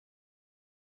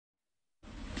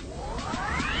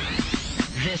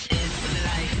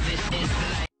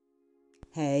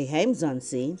Hey,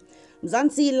 Mzansi.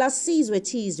 Mzansi Lasizwe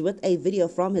teased with a video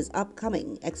from his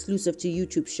upcoming exclusive to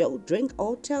YouTube show, Drink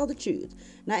or Tell the Truth.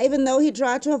 Now, even though he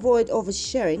tried to avoid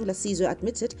oversharing, Lasizwe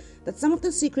admitted that some of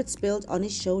the secrets spilled on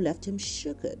his show left him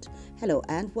shooked. Hello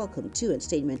and welcome to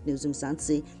Entertainment News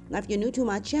Mzansi. Now, if you're new to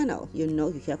my channel, you know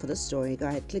you're here for the story. Go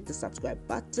ahead, click the subscribe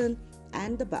button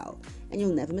and the bell, and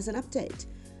you'll never miss an update.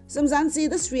 So Mzansi,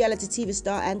 this reality TV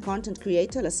star and content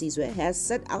creator Lasizwe, has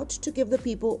set out to give the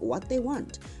people what they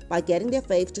want by getting their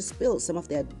faves to spill some of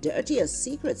their dirtiest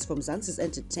secrets from Mzansi's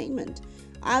entertainment.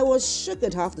 I was shook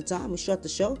at half the time we shot the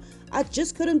show. I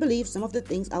just couldn't believe some of the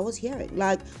things I was hearing,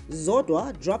 like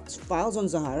Zodwa dropped files on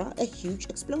Zahara, a huge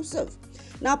explosive.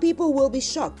 Now people will be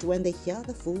shocked when they hear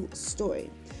the full story.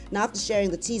 Now, after sharing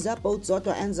the teaser, both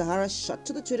Zodwa and Zahara shot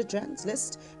to the Twitter trends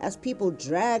list as people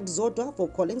dragged Zodwa for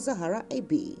calling Zahara a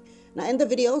bee. Now, in the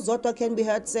video, Zodwa can be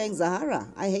heard saying,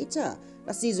 "Zahara, I hate her."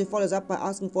 Lasizwe follows up by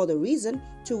asking for the reason,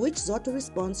 to which Zodwa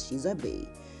responds, "She's a bee."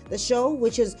 The show,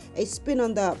 which is a spin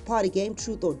on the party game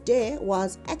Truth or Dare,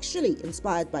 was actually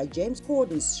inspired by James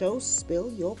Corden's show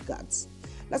Spill Your Guts.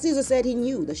 Lasizwe said he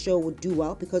knew the show would do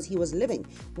well because we were living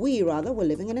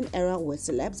in an era where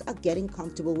celebs are getting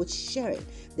comfortable with sharing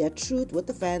their truth with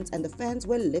the fans, and the fans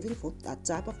were living for that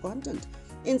type of content.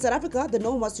 In South Africa, the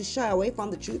norm was to shy away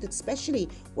from the truth, especially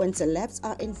when celebs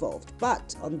are involved.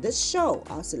 But on this show,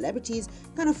 our celebrities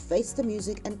kind of face the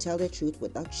music and tell their truth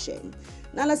without shame.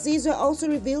 Now, Lasizwe also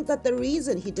revealed that the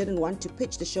reason he didn't want to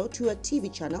pitch the show to a TV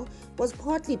channel was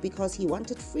partly because he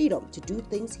wanted freedom to do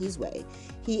things his way.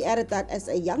 He added that as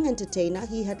a young entertainer,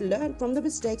 he had learned from the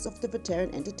mistakes of the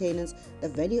veteran entertainers the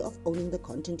value of owning the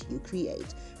content you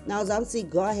create. Now, Mzansi,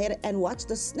 go ahead and watch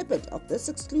the snippet of this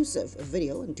exclusive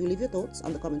video and do leave your thoughts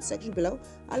on the comment section below.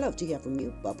 I love to hear from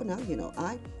you, but for now,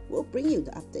 I will bring you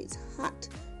the updates hot,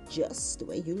 just the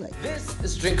way you like. This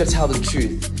is Drink or Tell the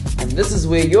Truth, and this is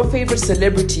where your favorite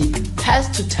celebrity has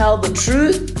to tell the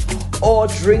truth or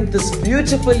drink this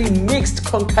beautifully mixed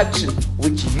concoction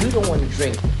which you don't want to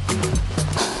drink.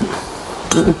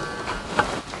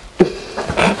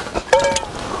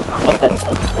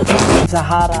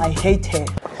 Zahara, I hate her.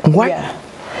 What? Yeah.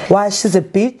 Why? She's a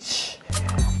bitch.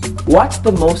 What's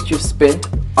the most you've spent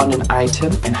on an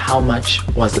item and how much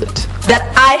was it? That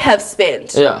I have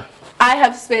spent. Yeah. I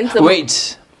have spent.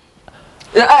 Wait.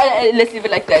 Let's leave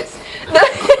it like that.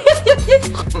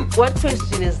 What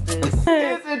question is this? Is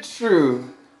it true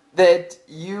that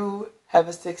you have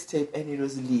a sex tape and it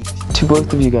was leaked? To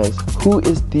both of you guys, who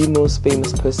is the most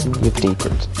famous person you've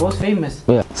dated? Most famous?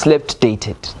 Yeah. Slept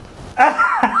dated.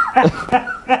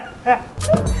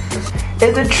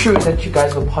 Is it true that you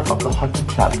guys were part of the hockey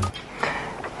club?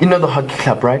 You know the hockey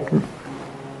club, right?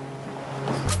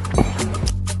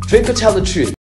 Drink or tell the truth.